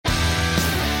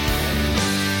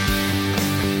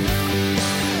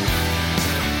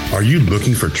Are you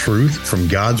looking for truth from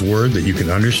God's Word that you can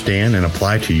understand and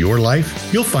apply to your life?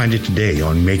 You'll find it today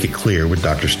on Make It Clear with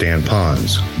Dr. Stan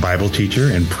Ponz, Bible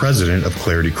teacher and president of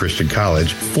Clarity Christian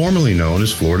College, formerly known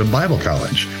as Florida Bible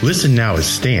College. Listen now as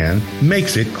Stan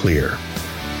makes it clear.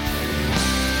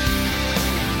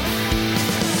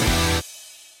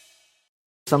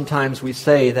 Sometimes we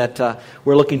say that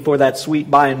we're looking for that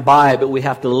sweet by and by, but we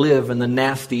have to live in the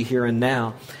nasty here and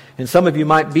now. And some of you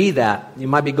might be that. You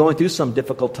might be going through some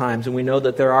difficult times, and we know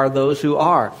that there are those who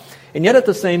are. And yet at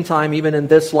the same time, even in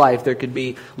this life, there could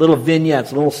be little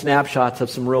vignettes, little snapshots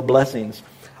of some real blessings.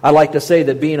 I like to say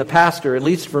that being a pastor, at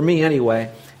least for me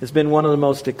anyway, has been one of the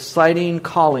most exciting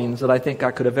callings that I think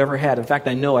I could have ever had. In fact,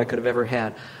 I know I could have ever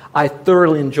had. I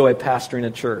thoroughly enjoy pastoring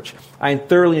a church. I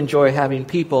thoroughly enjoy having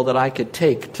people that I could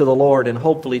take to the Lord and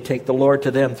hopefully take the Lord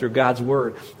to them through God's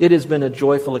Word. It has been a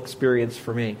joyful experience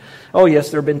for me. Oh yes,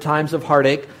 there have been times of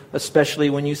heartache, especially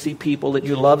when you see people that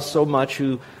you love so much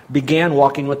who began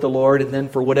walking with the Lord and then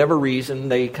for whatever reason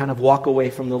they kind of walk away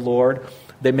from the Lord.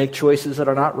 They make choices that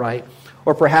are not right.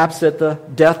 Or perhaps at the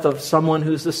death of someone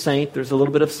who's a saint, there's a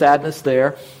little bit of sadness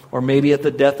there. Or maybe at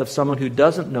the death of someone who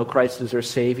doesn't know Christ as their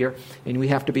Savior, and we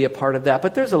have to be a part of that.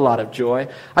 But there's a lot of joy.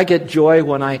 I get joy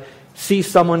when I see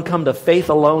someone come to faith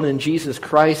alone in Jesus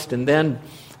Christ, and then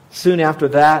soon after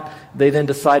that, they then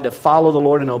decide to follow the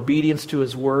Lord in obedience to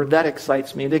His Word. That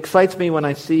excites me. It excites me when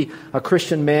I see a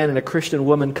Christian man and a Christian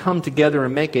woman come together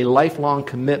and make a lifelong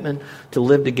commitment to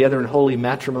live together in holy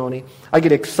matrimony. I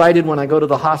get excited when I go to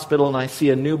the hospital and I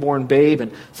see a newborn babe,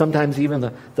 and sometimes even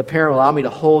the parent will allow me to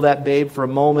hold that babe for a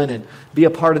moment and be a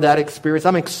part of that experience.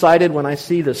 I'm excited when I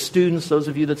see the students, those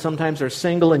of you that sometimes are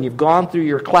single and you've gone through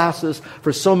your classes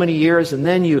for so many years, and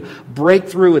then you break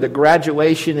through with a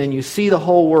graduation and you see the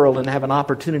whole world and have an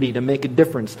opportunity to make a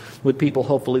difference with people,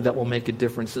 hopefully, that will make a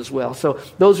difference as well. So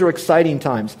those are exciting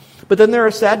times. But then there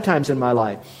are sad times in my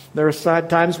life. There are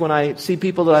sad times when I see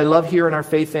people that I love here in our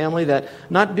faith family that,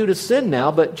 not due to sin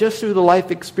now, but just through the life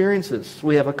experiences.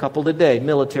 We have a couple today,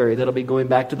 military, that'll be going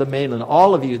back to the mainland.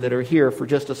 All of you that are here for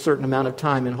just a certain amount of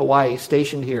time in Hawaii,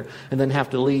 stationed here, and then have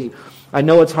to leave. I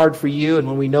know it's hard for you, and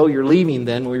when we know you're leaving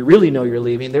then, when we really know you're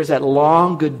leaving, there's that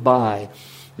long goodbye.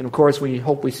 And of course, we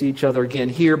hope we see each other again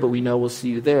here, but we know we'll see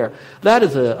you there. That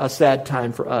is a sad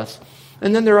time for us.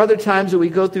 And then there are other times that we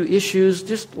go through issues,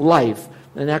 just life,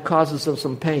 and that causes us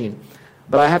some pain.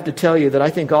 But I have to tell you that I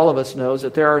think all of us knows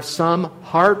that there are some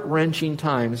heart-wrenching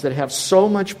times that have so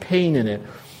much pain in it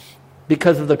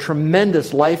because of the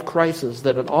tremendous life crisis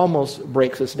that it almost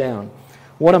breaks us down.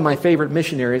 One of my favorite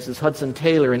missionaries is Hudson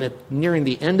Taylor, and nearing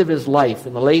the end of his life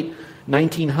in the late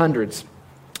 1900s,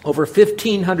 over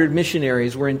 1,500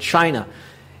 missionaries were in China,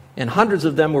 and hundreds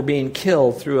of them were being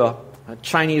killed through a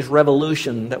Chinese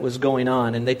revolution that was going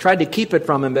on. And they tried to keep it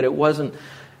from him, but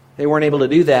they weren't able to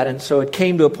do that. And so it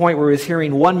came to a point where he was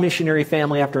hearing one missionary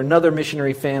family after another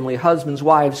missionary family, husbands,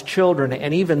 wives, children,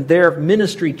 and even their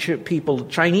ministry people,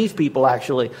 Chinese people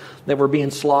actually, that were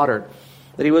being slaughtered.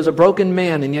 That he was a broken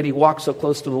man, and yet he walked so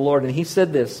close to the Lord. And he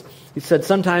said this. He said,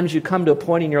 sometimes you come to a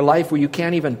point in your life where you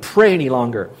can't even pray any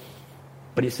longer.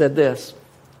 But he said this,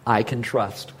 I can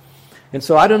trust. And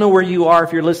so I don't know where you are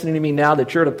if you're listening to me now,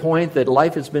 that you're at a point that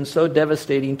life has been so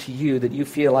devastating to you that you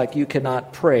feel like you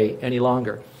cannot pray any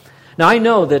longer. Now I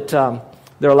know that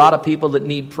there are a lot of people that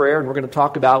need prayer, and we're going to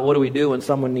talk about what do we do when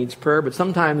someone needs prayer, but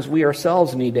sometimes we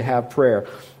ourselves need to have prayer.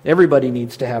 Everybody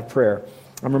needs to have prayer.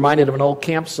 I'm reminded of an old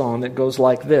camp song that goes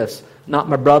like this. Not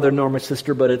my brother nor my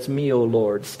sister, but it's me, O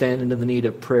Lord, standing in the need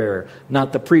of prayer.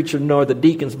 Not the preacher nor the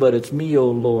deacons, but it's me, O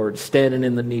Lord, standing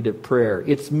in the need of prayer.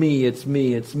 It's me,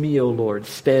 O Lord,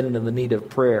 standing in the need of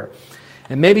prayer.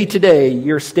 And maybe today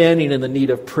you're standing in the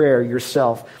need of prayer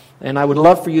yourself. And I would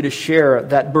love for you to share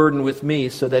that burden with me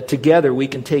so that together we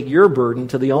can take your burden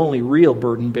to the only real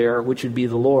burden bearer, which would be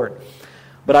the Lord.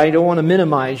 But I don't want to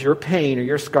minimize your pain or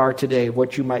your scar today,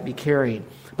 what you might be carrying.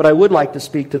 But I would like to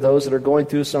speak to those that are going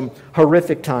through some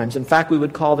horrific times. In fact, we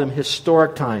would call them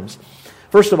historic times.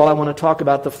 First of all, I want to talk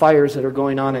about the fires that are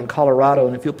going on in Colorado.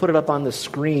 And if you'll put it up on the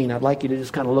screen, I'd like you to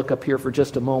just kind of look up here for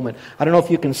just a moment. I don't know if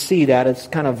you can see that. It's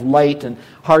kind of light and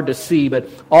hard to see. But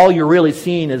all you're really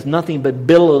seeing is nothing but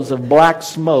billows of black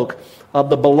smoke of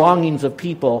the belongings of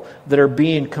people that are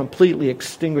being completely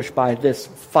extinguished by this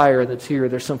fire that's here.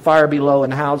 There's some fire below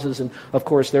in houses, and of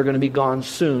course they're going to be gone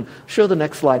soon. Show the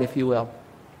next slide, if you will.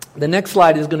 The next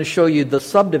slide is going to show you the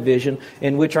subdivision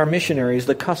in which our missionaries,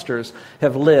 the Custers,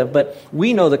 have lived. But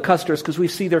we know the Custers because we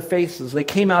see their faces. They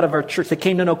came out of our church. They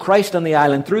came to know Christ on the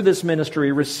island through this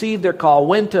ministry, received their call,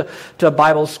 went to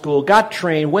Bible school, got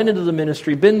trained, went into the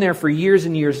ministry, been there for years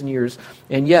and years and years.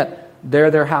 And yet,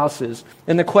 there their house is.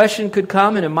 And the question could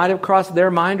come, and it might have crossed their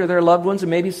mind or their loved ones, and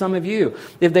maybe some of you,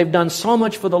 if they've done so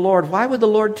much for the Lord, why would the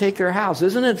Lord take their house?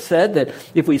 Isn't it said that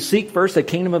if we seek first the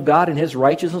kingdom of God and His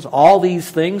righteousness, all these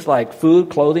things like food,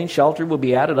 clothing, shelter will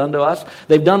be added unto us?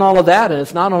 They've done all of that, and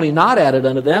it's not only not added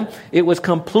unto them, it was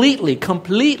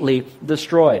completely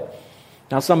destroyed.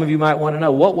 Now, some of you might want to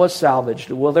know, what was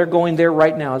salvaged? Well, they're going there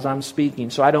right now as I'm speaking,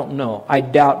 so I don't know. I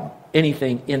doubt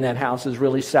anything in that house is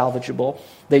really salvageable.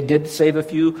 They did save a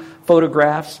few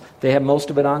photographs. They have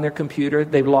most of it on their computer.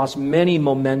 They've lost many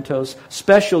mementos,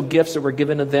 special gifts that were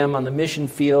given to them on the mission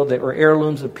field that were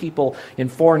heirlooms of people in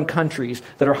foreign countries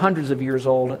that are hundreds of years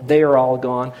old. They are all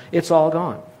gone. It's all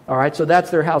gone. All right, so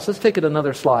that's their house. Let's take it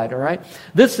another slide, all right?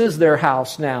 This is their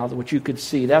house now, which you could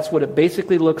see. That's what it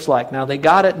basically looks like. Now, they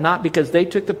got it not because they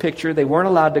took the picture. They weren't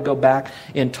allowed to go back.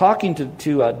 In talking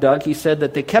to Doug, he said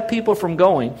that they kept people from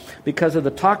going because of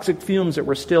the toxic fumes that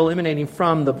were still emanating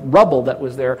from the rubble that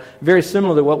was there, very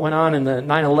similar to what went on in the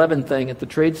 9/11 thing at the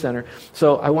Trade Center.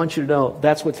 So I want you to know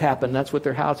that's what's happened. That's what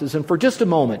their house is. And for just a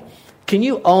moment, can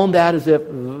you own that as if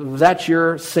that's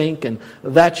your sink and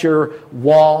that's your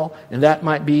wall and that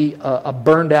might be a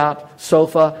burned out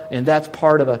sofa and that's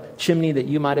part of a chimney that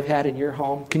you might have had in your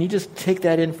home? Can you just take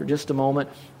that in for just a moment?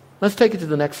 Let's take it to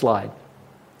the next slide.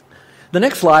 The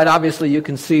next slide, obviously, you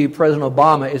can see President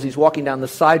Obama as he's walking down the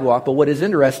sidewalk, but what is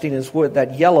interesting is what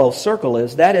that yellow circle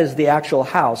is. That is the actual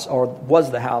house, or was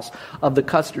the house, of the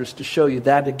Custers, to show you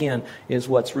that, again, is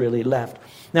what's really left.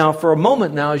 Now, for a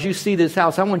moment now, as you see this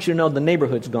house, I want you to know the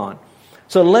neighborhood's gone.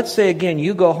 So let's say, again,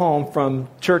 you go home from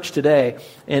church today,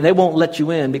 and they won't let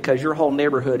you in because your whole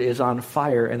neighborhood is on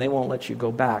fire, and they won't let you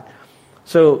go back.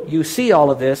 So you see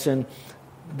all of this, and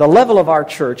the level of our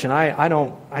church, and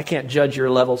I can't judge your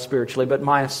level spiritually, but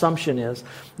my assumption is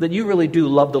that you really do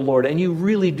love the Lord and you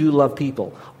really do love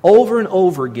people. Over and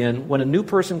over again, when a new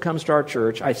person comes to our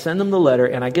church, I send them the letter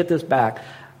and I get this back,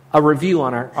 a review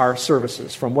on our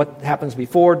services from what happens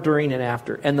before, during, and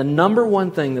after. And the number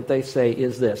one thing that they say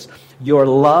is this: your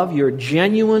love, your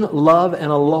genuine love and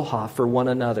aloha for one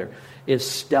another is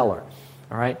stellar.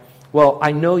 All right? Well,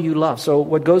 I know you love. So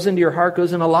what goes into your heart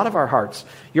goes in a lot of our hearts.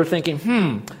 You're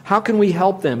thinking, how can we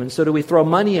help them? And so do we throw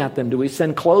money at them? Do we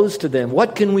send clothes to them?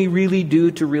 What can we really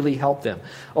do to really help them?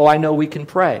 Oh, I know we can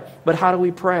pray. But how do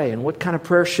we pray? And what kind of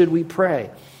prayer should we pray?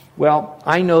 Well,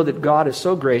 I know that God is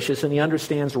so gracious and He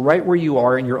understands right where you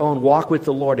are in your own walk with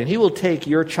the Lord. And He will take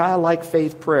your childlike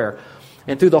faith prayer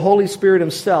and through the Holy Spirit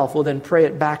Himself will then pray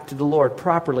it back to the Lord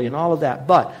properly and all of that.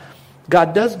 But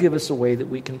God does give us a way that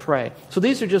we can pray. So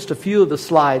these are just a few of the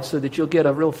slides so that you'll get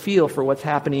a real feel for what's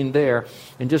happening there.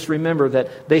 And just remember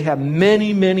that they have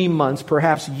many, many months,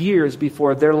 perhaps years,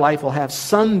 before their life will have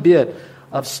some bit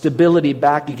of stability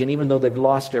back again, even though they've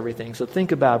lost everything. So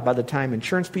think about, by the time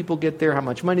insurance people get there, how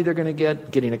much money they're going to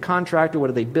get, getting a contractor, what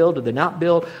do they build, do they not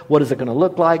build, what is it going to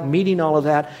look like, meeting all of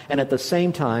that, and at the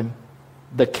same time,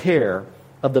 the care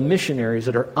of the missionaries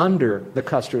that are under the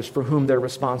Custers for whom they're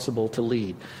responsible to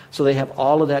lead. So they have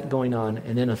all of that going on.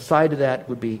 And then aside to that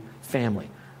would be family.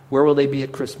 Where will they be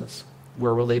at Christmas?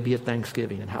 Where will they be at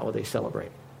Thanksgiving? And how will they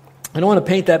celebrate? I don't want to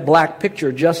paint that black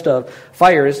picture just of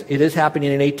fires. It is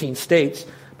happening in 18 states.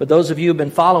 But those of you who have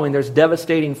been following, there's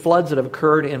devastating floods that have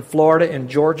occurred in Florida and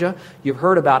Georgia. You've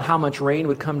heard about how much rain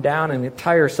would come down and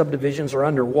entire subdivisions are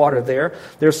underwater there.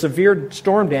 There's severe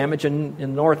storm damage in the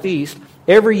Northeast.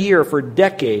 Every year for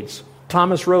decades,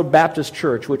 Thomas Road Baptist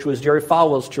Church, which was Jerry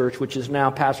Falwell's church, which is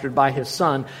now pastored by his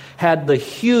son, had the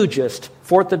hugest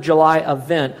 4th of July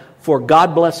event for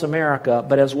God Bless America,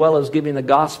 but as well as giving the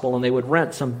gospel, and they would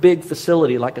rent some big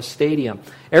facility like a stadium.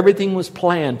 Everything was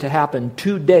planned to happen.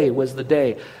 Today was the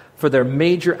day for their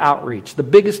major outreach, the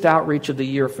biggest outreach of the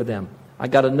year for them. I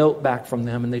got a note back from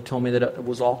them, and they told me that it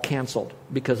was all canceled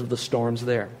because of the storms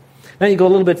there. Now you go a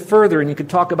little bit further, and you could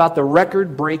talk about the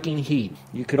record-breaking heat.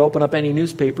 You could open up any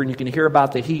newspaper, and you can hear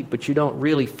about the heat, but you don't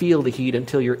really feel the heat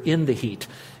until you're in the heat.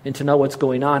 And to know what's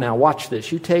going on, now watch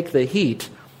this. You take the heat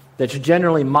that's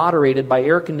generally moderated by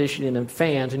air conditioning and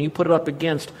fans, and you put it up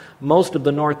against most of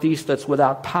the Northeast that's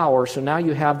without power. So now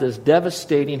you have this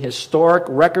devastating, historic,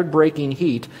 record-breaking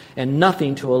heat, and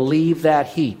nothing to alleviate that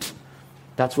heat.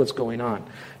 That's what's going on.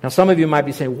 Now, some of you might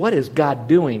be saying, what is God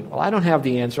doing? Well, I don't have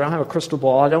the answer. I don't have a crystal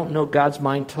ball. I don't know God's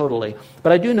mind totally.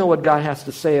 But I do know what God has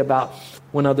to say about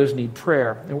when others need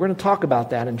prayer. And we're going to talk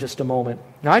about that in just a moment.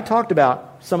 Now, I talked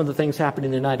about some of the things happening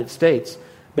in the United States,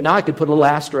 but now I could put a little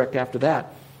asterisk after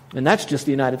that. And that's just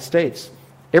the United States.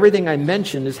 Everything I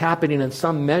mentioned is happening in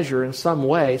some measure, in some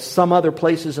way, some other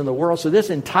places in the world. So this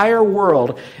entire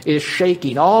world is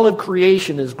shaking. All of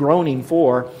creation is groaning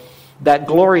for that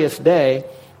glorious day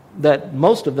that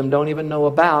most of them don't even know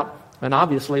about. and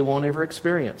obviously won't ever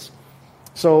experience.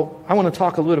 So I want to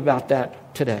talk a little about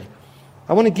that today.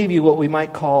 I want to give you what we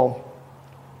might call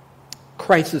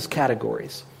crisis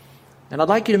categories. And I'd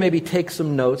like you to maybe take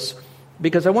some notes,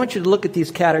 because I want you to look at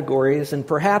these categories and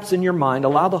perhaps in your mind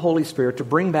allow the Holy Spirit to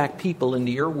bring back people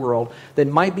into your world that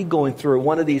might be going through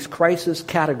one of these crisis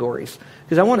categories.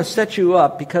 Because I want to set you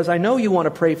up, because I know you want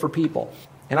to pray for people.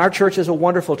 And our church is a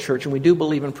wonderful church, and we do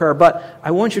believe in prayer, but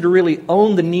I want you to really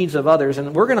own the needs of others.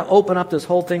 And we're going to open up this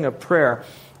whole thing of prayer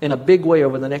in a big way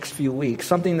over the next few weeks,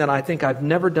 something that I think I've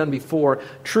never done before,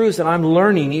 truths that I'm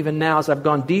learning even now as I've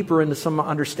gone deeper into some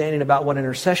understanding about what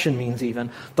intercession means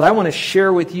even, that I want to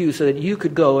share with you so that you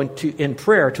could go in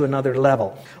prayer to another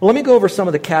level. Well, let me go over some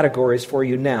of the categories for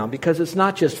you now, because it's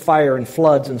not just fire and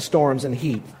floods and storms and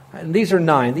heat. And these are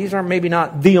 9. These are maybe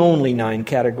not the only 9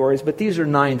 categories, but these are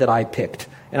 9 that I picked.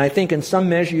 And I think in some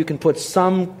measure you can put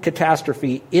some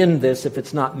catastrophe in this if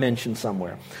it's not mentioned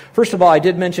somewhere. First of all, I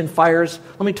did mention fires.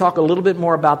 Let me talk a little bit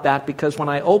more about that, because when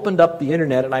I opened up the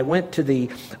internet and I went to the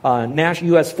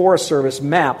U.S. Forest Service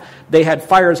map, they had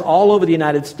fires all over the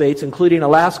United States, including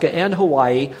Alaska and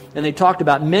Hawaii, and they talked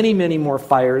about many, many more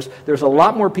fires. There's a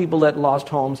lot more people that lost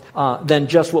homes than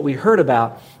just what we heard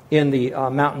about in the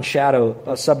Mountain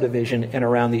Shadow subdivision and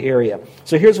around the area.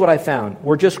 So here's what I found.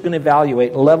 We're just going to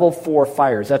evaluate level 4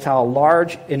 fires. That's how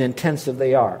large and intensive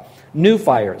they are. New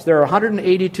fires. There are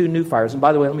 182 new fires. And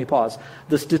by the way, let me pause.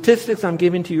 The statistics I'm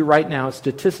giving to you right now are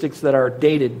statistics that are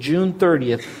dated June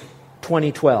 30th,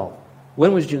 2012.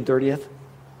 When was June 30th?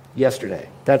 Yesterday.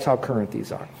 That's how current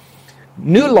these are.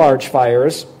 New large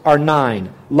fires are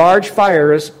 9. Large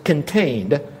fires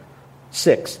contained,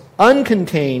 6.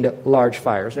 Uncontained large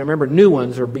fires. Now remember, new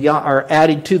ones are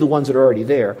added to the ones that are already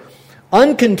there.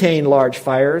 Uncontained large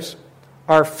fires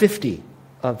are 50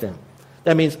 of them.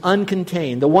 That means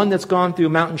uncontained. The one that's gone through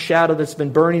Mountain Shadow that's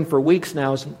been burning for weeks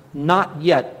now is not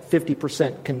yet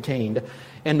 50% contained.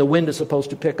 And the wind is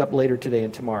supposed to pick up later today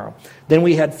and tomorrow. Then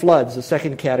we had floods, the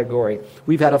second category.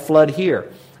 We've had a flood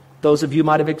here. Those of you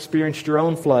might have experienced your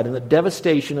own flood and the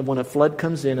devastation of when a flood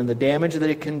comes in and the damage that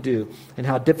it can do and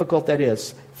how difficult that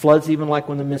is. Floods even like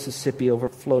when the Mississippi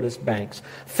overflowed its banks.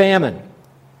 Famine.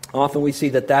 Often we see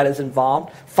that is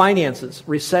involved. Finances,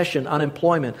 recession,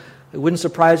 unemployment. It wouldn't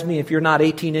surprise me if you're not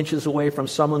 18 inches away from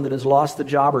someone that has lost the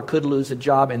job or could lose a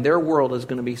job, and their world is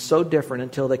going to be so different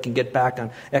until they can get back on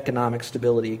economic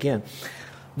stability again.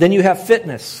 Then you have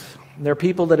fitness. There are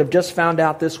people that have just found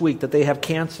out this week that they have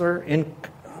cancer,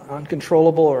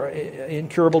 uncontrollable or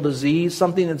incurable disease,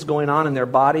 something that's going on in their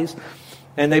bodies,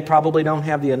 and they probably don't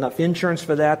have enough insurance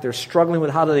for that. They're struggling with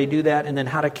how do they do that and then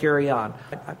how to carry on.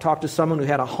 I talked to someone who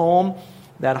had a home.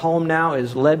 That home now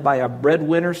is led by a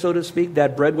breadwinner, so to speak.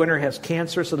 That breadwinner has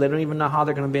cancer, so they don't even know how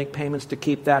they're going to make payments to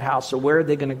keep that house. So where are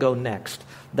they going to go next?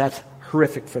 That's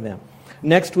horrific for them.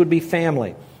 Next would be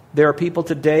family. There are people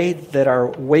today that are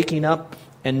waking up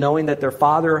and knowing that their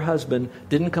father or husband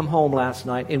didn't come home last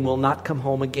night and will not come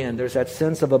home again. There's that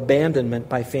sense of abandonment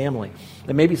by family.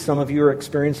 And maybe some of you are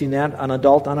experiencing that an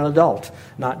adult on an adult,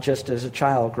 not just as a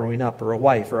child growing up or a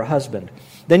wife or a husband.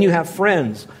 Then you have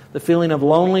friends, the feeling of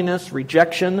loneliness,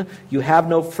 rejection. You have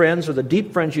no friends, or the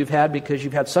deep friends you've had because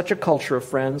you've had such a culture of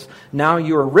friends. Now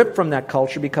you are ripped from that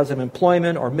culture because of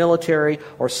employment or military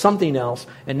or something else,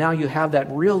 and now you have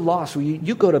that real loss where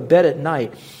you go to bed at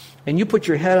night and you put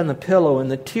your head on the pillow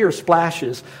and the tear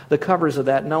splashes the covers of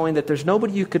that, knowing that there's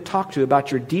nobody you could talk to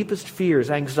about your deepest fears,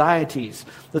 anxieties,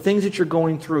 the things that you're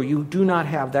going through. You do not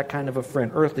have that kind of a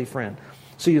friend, earthly friend.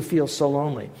 So you feel so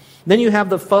lonely. Then you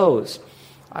have the foes.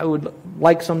 I would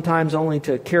like sometimes only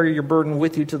to carry your burden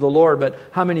with you to the Lord, but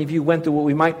how many of you went through what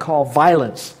we might call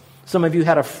violence? Some of you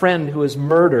had a friend who was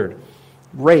murdered,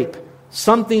 rape,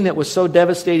 something that was so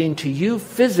devastating to you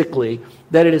physically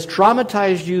that it has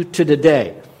traumatized you to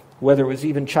today, whether it was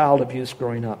even child abuse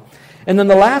growing up. And then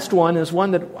the last one is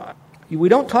one that we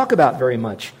don't talk about very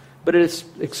much, but it is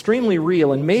extremely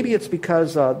real, and maybe it's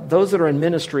because those that are in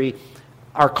ministry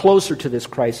are closer to this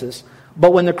crisis.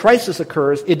 But when the crisis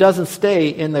occurs, it doesn't stay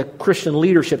in the Christian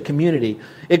leadership community.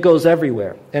 It goes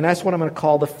everywhere. And that's what I'm going to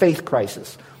call the faith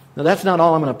crisis. Now, that's not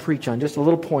all I'm going to preach on, just a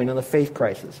little point on the faith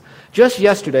crisis. Just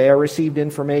yesterday, I received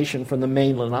information from the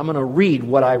mainland. I'm going to read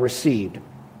what I received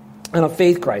on a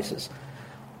faith crisis,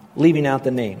 leaving out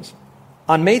the names.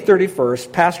 On May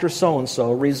 31st, Pastor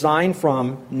so-and-so resigned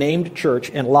from named church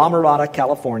in La Mirada,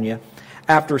 California,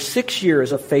 after 6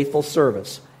 years of faithful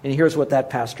service. And here's what that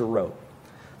pastor wrote.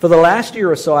 For the last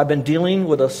year or so, I've been dealing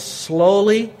with a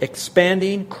slowly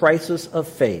expanding crisis of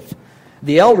faith.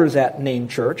 The elders at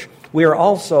named church, we are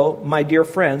also, my dear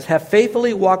friends, have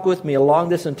faithfully walked with me along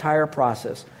this entire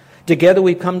process. Together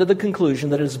we've come to the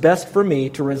conclusion that it is best for me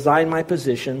to resign my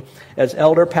position as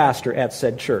elder pastor at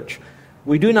said church.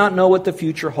 We do not know what the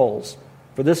future holds,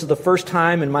 for this is the first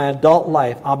time in my adult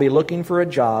life I'll be looking for a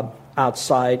job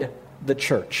outside the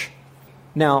church.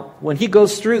 Now, when he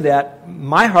goes through that,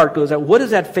 my heart goes out, what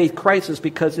is that faith crisis?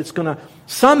 Because it's going to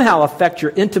somehow affect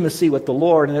your intimacy with the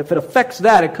Lord. And if it affects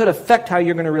that, it could affect how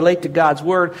you're going to relate to God's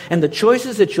Word and the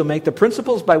choices that you'll make, the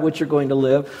principles by which you're going to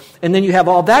live. And then you have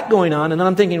all that going on. And then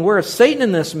I'm thinking, where is Satan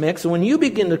in this mix? And when you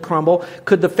begin to crumble,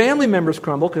 could the family members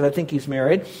crumble? Because I think he's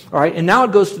married. All right. And now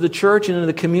it goes to the church and into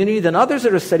the community. Then others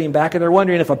that are sitting back and they're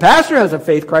wondering, if a pastor has a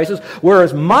faith crisis, where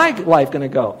is my life going to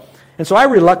go? And so I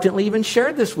reluctantly even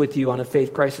shared this with you on a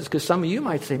faith crisis, because some of you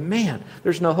might say, man,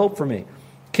 there's no hope for me.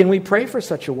 Can we pray for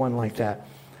such a one like that?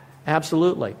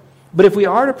 Absolutely. But if we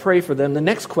are to pray for them, the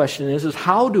next question is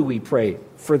how do we pray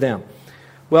for them?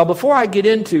 Well, before I get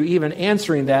into even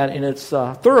answering that in its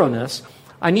thoroughness,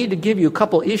 I need to give you a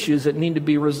couple issues that need to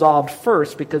be resolved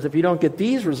first, because if you don't get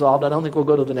these resolved, I don't think we'll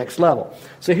go to the next level.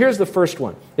 So here's the first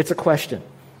one. It's a question.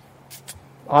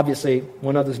 Obviously,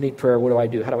 when others need prayer, what do I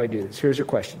do? How do I do this? Here's your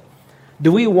question.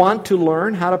 Do we want to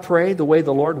learn how to pray the way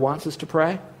the Lord wants us to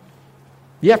pray?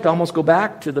 You have to almost go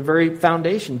back to the very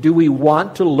foundation. Do we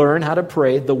want to learn how to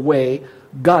pray the way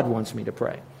God wants me to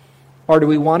pray? Or do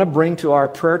we want to bring to our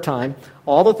prayer time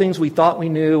all the things we thought we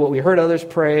knew, what we heard others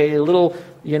pray, little,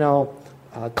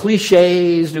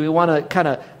 cliches? Do we want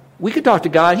to we could talk to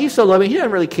God. He's so loving. He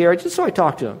doesn't really care. Just so I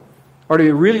talk to him. Or do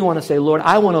we really want to say, Lord,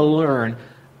 I want to learn.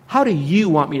 How do you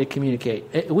want me to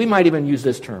communicate? We might even use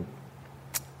this term.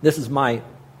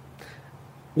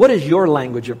 What is your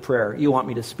language of prayer you want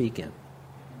me to speak in?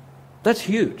 That's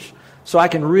huge. So I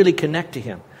can really connect to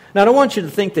him. Now, I don't want you to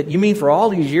think that, you mean for all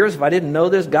these years, if I didn't know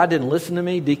this, God didn't listen to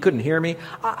me, he couldn't hear me?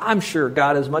 I'm sure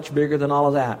God is much bigger than all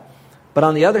of that. But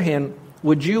on the other hand,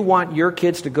 would you want your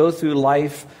kids to go through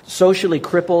life socially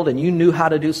crippled and you knew how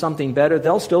to do something better?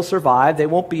 They'll still survive. They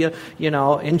won't be,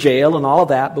 in jail and all of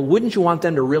that. But wouldn't you want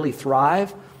them to really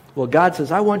thrive? Well, God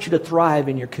says, I want you to thrive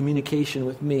in your communication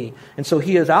with me. And so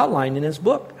he has outlined in his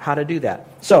book how to do that.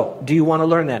 So, do you want to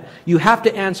learn that? You have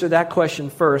to answer that question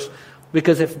first,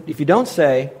 because if you don't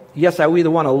say, yes, I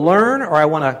either want to learn or I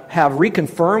want to have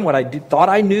reconfirm what I thought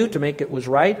I knew to make it was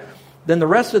right, then the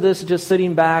rest of this is just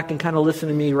sitting back and kind of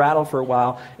listening to me rattle for a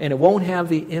while, and it won't have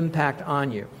the impact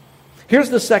on you. Here's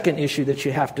the second issue that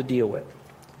you have to deal with.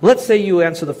 Let's say you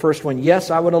answer the first one, yes,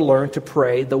 I want to learn to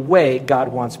pray the way God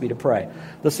wants me to pray.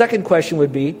 The second question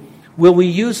would be, will we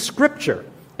use Scripture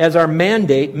as our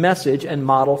mandate, message, and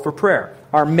model for prayer?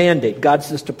 Our mandate, God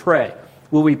says to pray.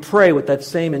 Will we pray with that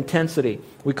same intensity?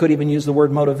 We could even use the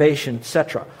word motivation,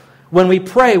 etc. When we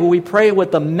pray, will we pray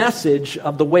with the message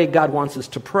of the way God wants us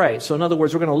to pray? So in other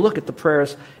words, we're going to look at the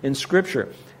prayers in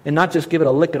Scripture and not just give it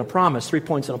a lick and a promise, 3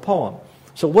 points in a poem.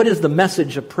 So what is the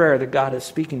message of prayer that God is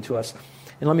speaking to us?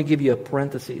 And let me give you a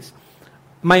parenthesis.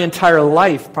 My entire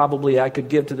life, probably, I could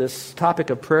give to this topic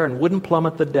of prayer and wouldn't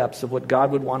plummet the depths of what God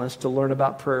would want us to learn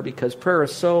about prayer, because prayer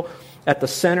is so at the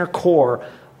center core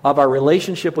of our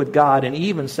relationship with God and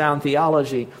even sound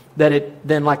theology that it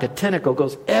then, like a tentacle,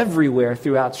 goes everywhere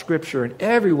throughout Scripture and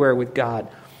everywhere with God,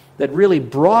 that really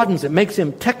broadens it, makes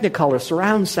him technicolor,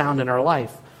 surround sound in our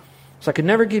life. So I could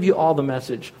never give you all the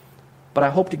message, but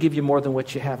I hope to give you more than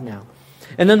what you have now.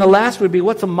 And then the last would be,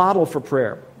 what's a model for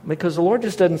prayer? Because the Lord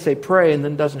just doesn't say pray and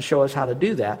then doesn't show us how to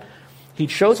do that. He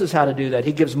shows us how to do that.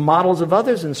 He gives models of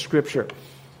others in Scripture.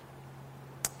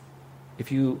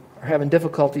 If you are having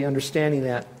difficulty understanding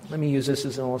that, let me use this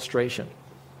as an illustration,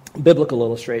 biblical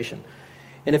illustration.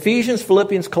 In Ephesians,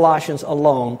 Philippians, Colossians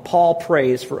alone, Paul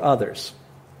prays for others.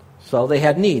 So they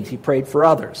had needs. He prayed for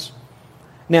others.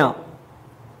 Now,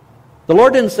 the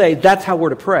Lord didn't say that's how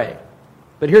we're to pray.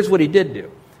 But here's what he did do.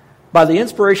 By the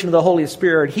inspiration of the Holy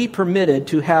Spirit, he permitted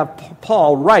to have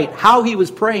Paul write how he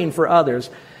was praying for others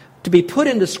to be put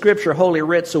into Scripture, Holy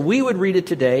Writ, so we would read it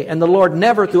today, and the Lord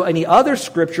never, through any other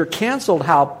Scripture, canceled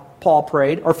how Paul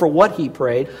prayed or for what he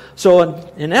prayed.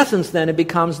 So in essence, then, it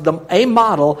becomes a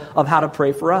model of how to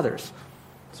pray for others.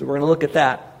 So we're going to look at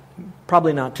that,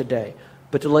 probably not today,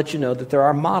 but to let you know that there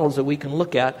are models that we can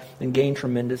look at and gain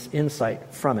tremendous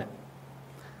insight from it.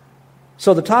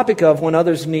 So the topic of when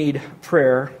others need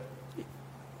prayer,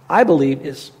 I believe,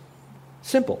 is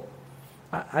simple.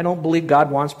 I don't believe God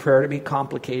wants prayer to be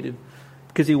complicated,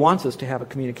 because he wants us to have a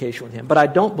communication with him. But I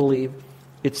don't believe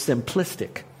it's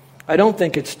simplistic. I don't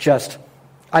think it's just,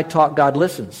 I talk, God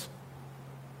listens.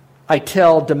 I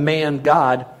demand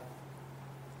God,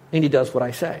 and he does what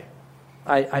I say.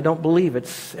 I don't believe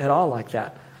it's at all like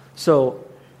that. So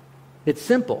it's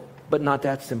simple, but not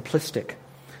that simplistic.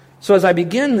 So as I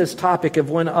begin this topic of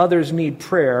when others need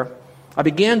prayer, I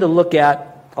began to look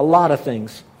at a lot of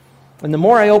things. And the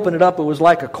more I opened it up, it was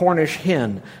like a Cornish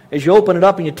hen. As you open it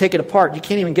up and you take it apart, you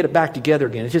can't even get it back together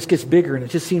again. It just gets bigger and it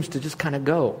just seems to just kind of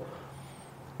go.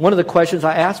 One of the questions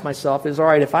I asked myself is, all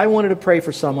right, if I wanted to pray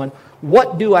for someone,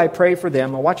 what do I pray for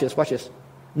them? Well, watch this.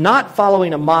 Not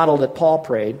following a model that Paul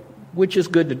prayed, which is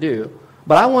good to do,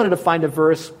 but I wanted to find a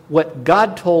verse, what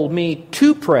God told me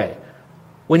to pray.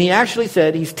 When he actually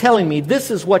said, he's telling me, this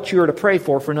is what you're to pray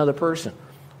for another person.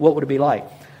 What would it be like?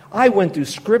 I went through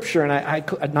Scripture, and I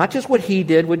not just what he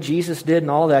did, what Jesus did,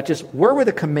 and all that, just where were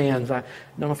the commands? I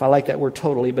don't know if I like that word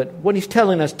totally, but when he's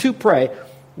telling us to pray,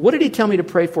 what did he tell me to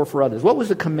pray for others? What was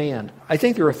the command? I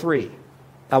think there are 3.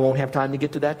 I won't have time to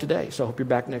get to that today, so I hope you're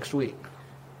back next week.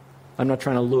 I'm not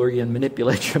trying to lure you and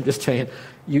manipulate you. I'm just saying,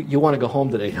 you want to go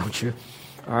home today, don't you?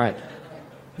 All right.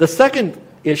 The second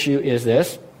issue is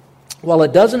this. While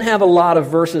it doesn't have a lot of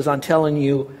verses on telling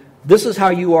you this is how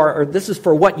you are, or this is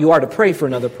for what you are to pray for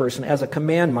another person, as a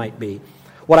command might be,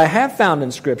 what I have found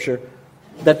in Scripture,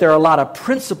 that there are a lot of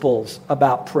principles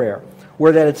about prayer,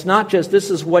 where that it's not just this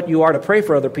is what you are to pray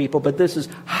for other people, but this is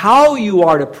how you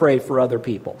are to pray for other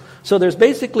people. So there's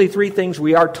basically 3 things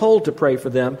we are told to pray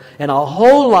for them, and a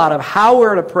whole lot of how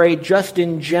we're to pray just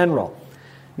in general.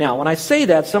 Now, when I say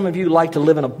that, some of you like to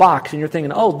live in a box, and you're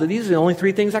thinking, oh, these are the only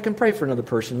 3 things I can pray for another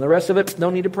person. The rest of it, no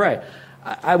need to pray.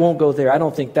 I won't go there. I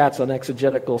don't think that's an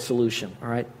exegetical solution, all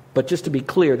right? But just to be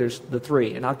clear, there's the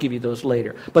 3, and I'll give you those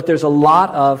later. But there's a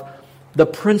lot of the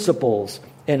principles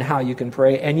in how you can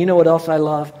pray. And you know what else I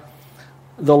love?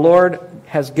 The Lord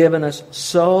has given us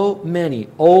so many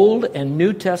Old and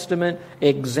New Testament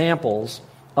examples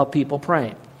of people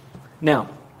praying. Now,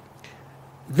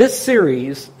 this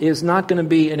series is not going to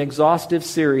be an exhaustive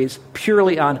series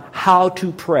purely on how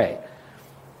to pray.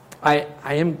 I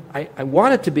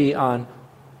want it to be on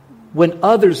when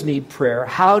others need prayer,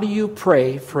 how do you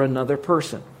pray for another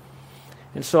person?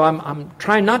 And so I'm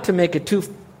trying not to make it too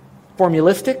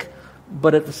formulistic,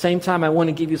 but at the same time I want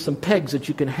to give you some pegs that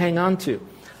you can hang on to.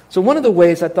 So one of the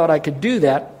ways I thought I could do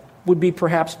that would be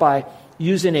perhaps by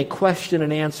using a question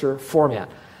and answer format.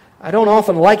 I don't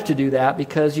often like to do that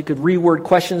because you could reword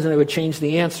questions and it would change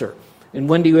the answer. And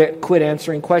when do you quit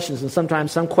answering questions? And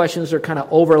sometimes some questions are kind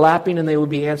of overlapping and they would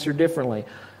be answered differently.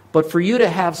 But for you to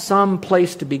have some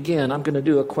place to begin, I'm going to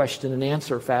do a question and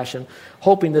answer fashion,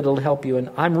 hoping that it'll help you. And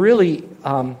I'm really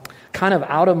kind of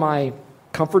out of my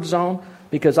comfort zone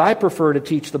because I prefer to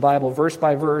teach the Bible verse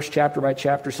by verse, chapter by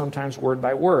chapter, sometimes word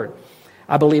by word.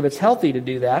 I believe it's healthy to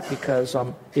do that because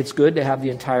it's good to have the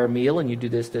entire meal and you do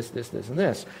this, and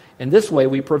this. And this way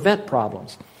we prevent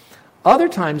problems. Other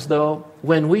times, though,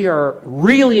 when we are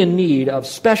really in need of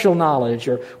special knowledge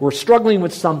or we're struggling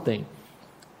with something,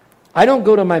 I don't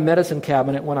go to my medicine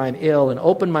cabinet when I'm ill and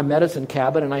open my medicine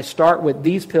cabinet and I start with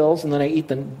these pills and then I eat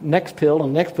the next pill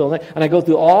and the next pill and I go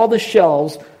through all the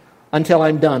shelves until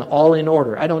I'm done, all in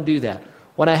order. I don't do that.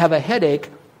 When I have a headache,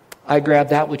 I grab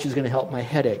that which is going to help my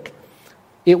headache.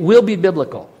 It will be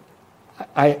biblical.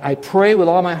 I pray with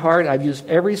all my heart. I've used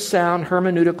every sound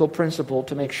hermeneutical principle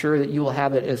to make sure that you will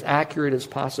have it as accurate as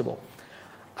possible.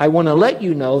 I want to let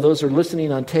you know, those who are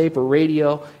listening on tape or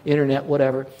radio, internet,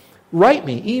 whatever, write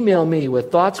me, email me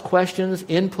with thoughts, questions,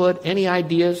 input, any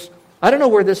ideas. I don't know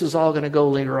where this is all going to go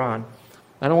later on.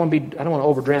 I don't want to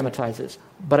over dramatize this,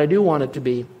 but I do want it to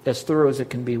be as thorough as it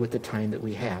can be with the time that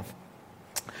we have.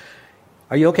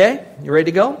 Are you okay? You ready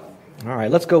to go? All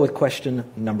right, let's go with question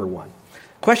number 1.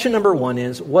 Question number 1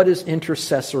 is, what is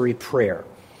intercessory prayer?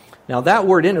 Now that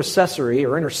word intercessory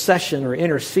or intercession or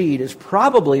intercede is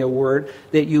probably a word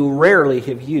that you rarely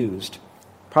have used.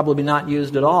 Probably not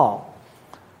used at all.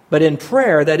 But in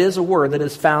prayer, that is a word that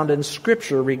is found in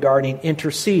Scripture regarding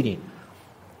interceding.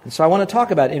 And so I want to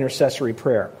talk about intercessory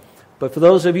prayer. But for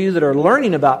those of you that are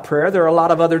learning about prayer, there are a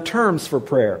lot of other terms for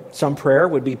prayer. Some prayer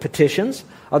would be petitions.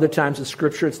 Other times in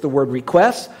Scripture it's the word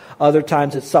requests. Other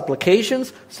times it's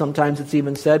supplications. Sometimes it's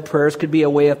even said prayers could be a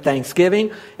way of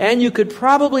thanksgiving. And you could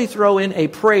probably throw in a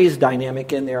praise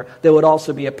dynamic in there that would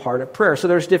also be a part of prayer. So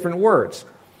there's different words.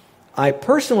 I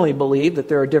personally believe that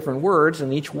there are different words,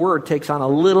 and each word takes on a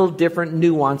little different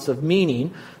nuance of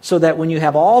meaning, so that when you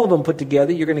have all of them put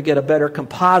together, you're going to get a better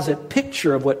composite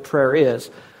picture of what prayer is.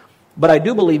 But I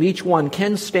do believe each one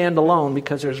can stand alone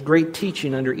because there's great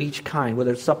teaching under each kind,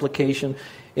 whether it's supplication,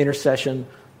 intercession,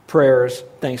 prayers,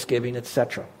 thanksgiving,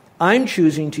 etc. I'm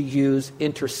choosing to use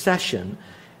intercession.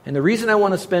 And the reason I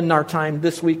want to spend our time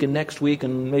this week and next week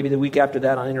and maybe the week after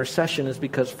that on intercession is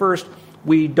because first,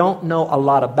 we don't know a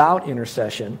lot about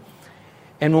intercession.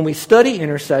 And when we study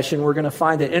intercession, we're going to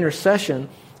find that intercession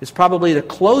is probably the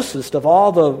closest of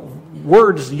all the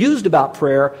words used about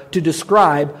prayer to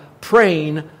describe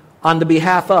praying on the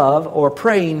behalf of or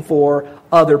praying for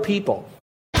other people.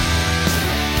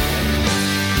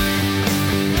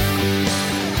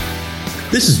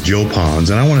 This is Joe Ponz,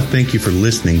 and I want to thank you for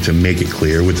listening to Make It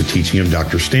Clear with the teaching of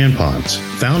Dr. Stan Ponz,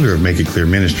 founder of Make It Clear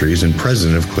Ministries and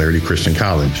president of Clarity Christian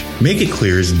College. Make It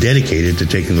Clear is dedicated to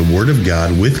taking the Word of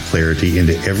God with clarity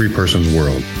into every person's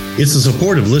world. It's the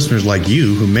support of listeners like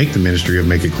you who make the ministry of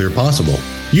Make It Clear possible.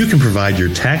 You can provide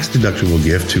your tax-deductible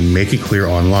gift to Make It Clear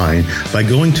online by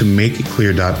going to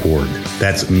makeitclear.org.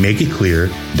 That's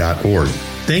makeitclear.org.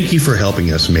 Thank you for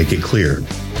helping us make it clear.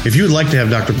 If you would like to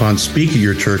have Dr. Ponz speak at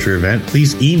your church or event,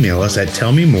 please email us at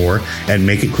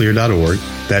tellmemore@makeitclear.org.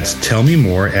 That's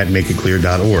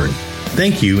tellmemore@makeitclear.org.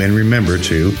 Thank you, and remember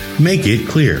to make it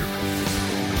clear.